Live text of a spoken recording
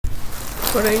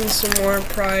Putting some more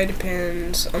Pride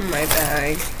pins on my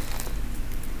bag.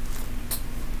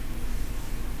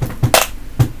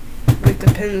 With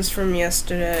the pins from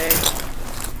yesterday.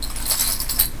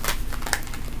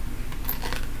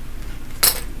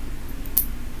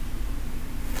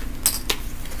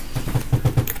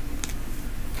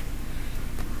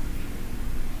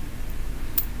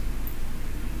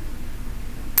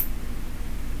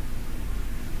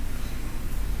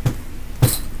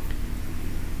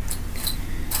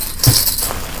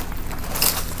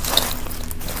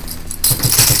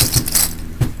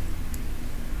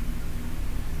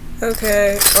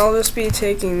 Okay, I'll just be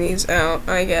taking these out,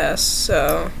 I guess,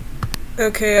 so.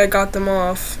 Okay, I got them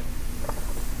off.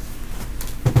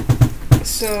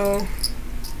 So.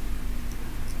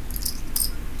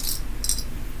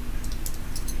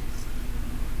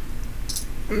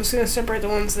 I'm just gonna separate the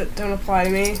ones that don't apply to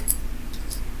me.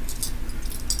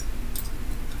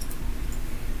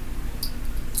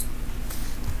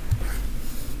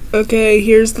 Okay,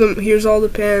 here's all the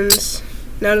pins.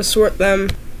 Now to sort them.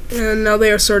 And now they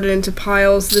are sorted into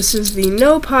piles. This is the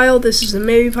no pile, this is the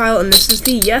maybe pile, and this is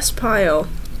the yes pile.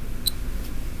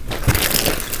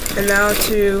 And now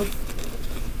to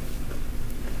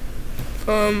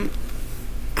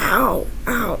ow.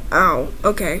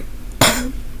 Okay.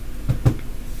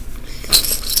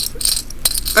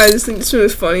 I just think this one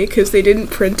was funny because they didn't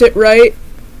print it right.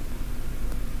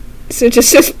 So it just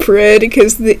says Prid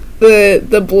because the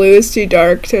blue is too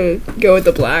dark to go with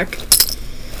the black.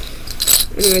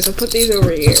 Anyways, I'll put these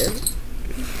over here.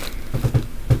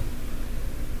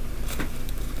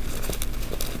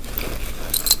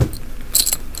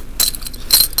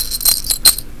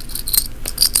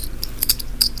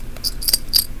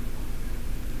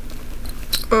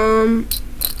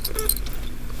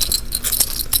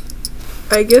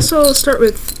 I guess I'll start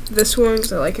with this one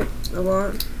because I like it a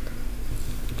lot.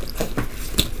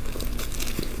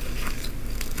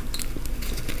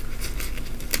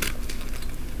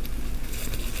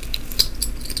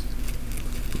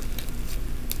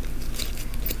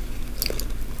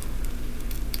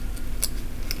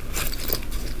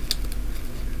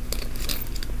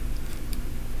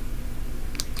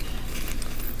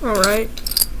 Alright.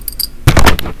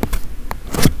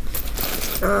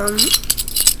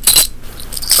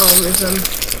 I'll move them.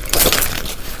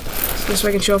 Just so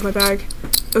I can show off my bag.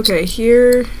 Okay,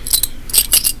 here.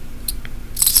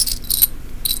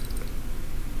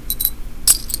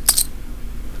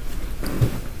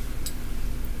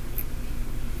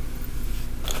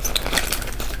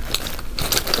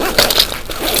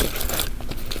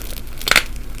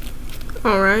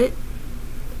 Alright.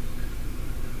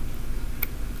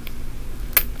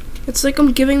 It's like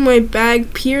I'm giving my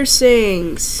bag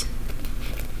piercings.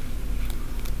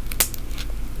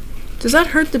 Does that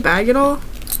hurt the bag at all?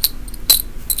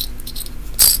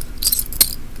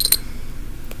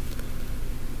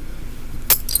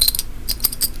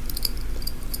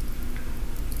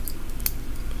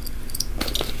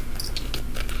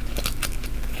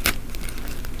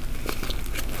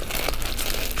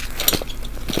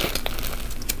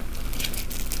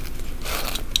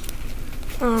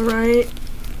 Alright.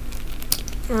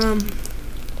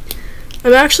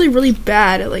 I'm actually really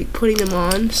bad at like putting them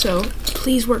on, so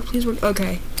please work, please work.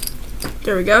 Okay.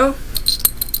 There we go.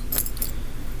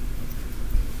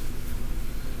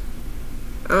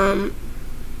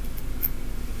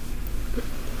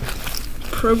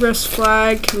 Progress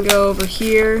flag can go over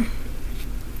here.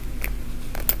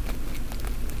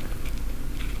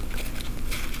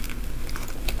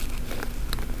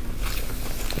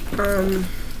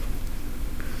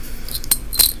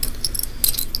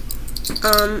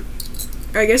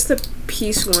 I guess the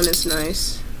peace one is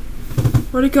nice.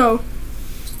 Where'd it go?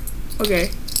 Okay.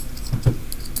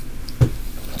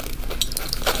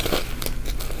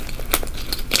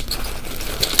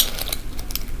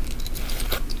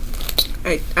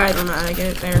 I don't know how to get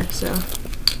it there, so.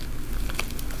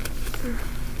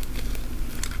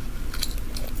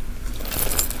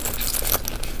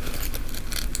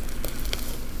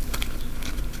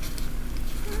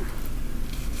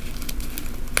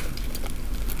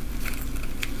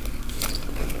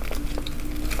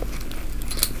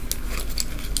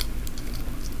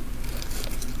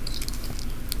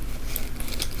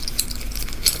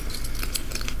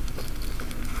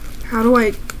 How do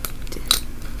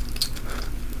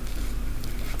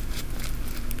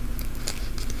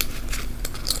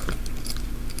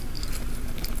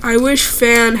I wish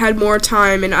Fan had more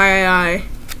time in III.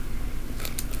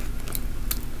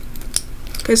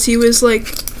 Because he was like...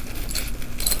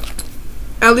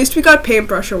 At least we got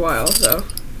Paintbrush a while, so...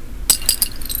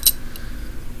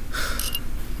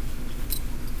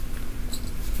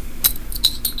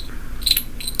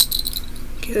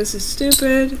 Okay, this is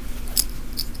stupid.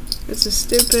 This is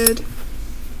stupid.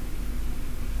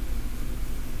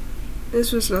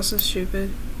 This was not so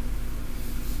stupid.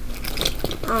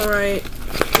 Alright,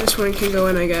 this one can go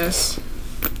in, I guess.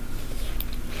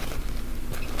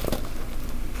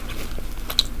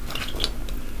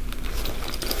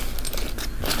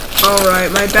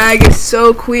 Alright, my bag is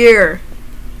so queer.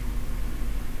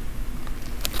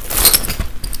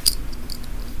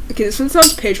 Okay, this one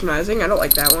sounds patronizing. I don't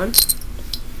like that one.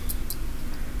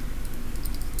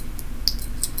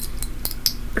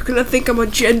 They're gonna think I'm a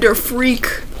gender freak.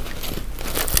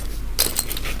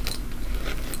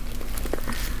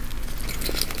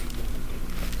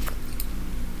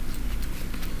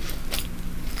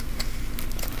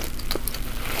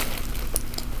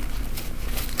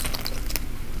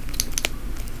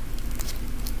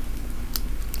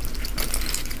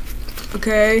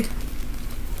 Okay.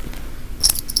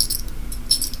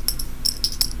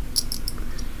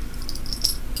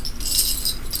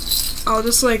 I'll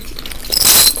just like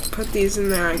put these in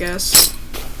there, I guess.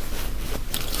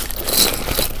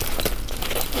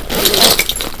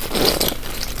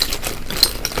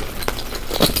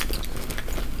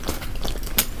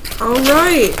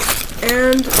 Alright,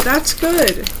 and that's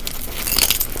good.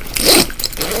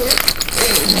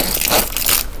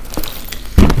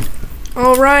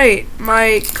 Alright,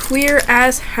 my clear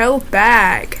as hell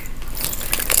bag.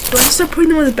 Let's start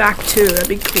putting them in the back too, that'd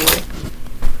be cool.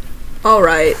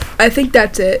 Alright, I think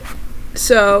that's it.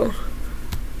 So,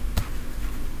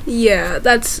 yeah,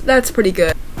 that's pretty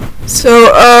good.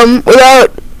 So,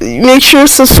 make sure to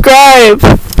subscribe.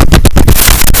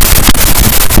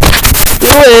 Do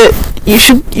it. You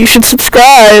should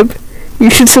subscribe. You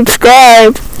should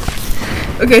subscribe.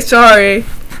 Okay, sorry.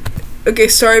 Okay,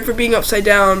 sorry for being upside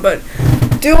down, but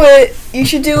do it. You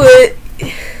should do it.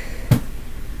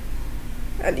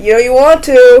 And you know you want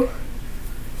to.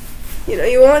 You know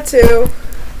you want to.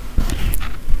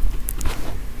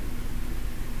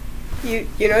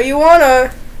 You know you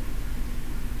wanna.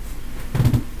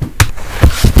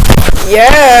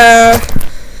 Yeah.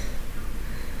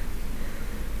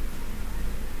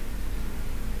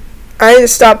 I need to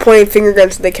stop pointing finger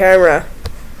guns at the camera.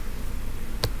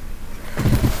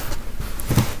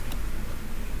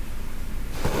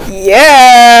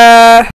 Yeah.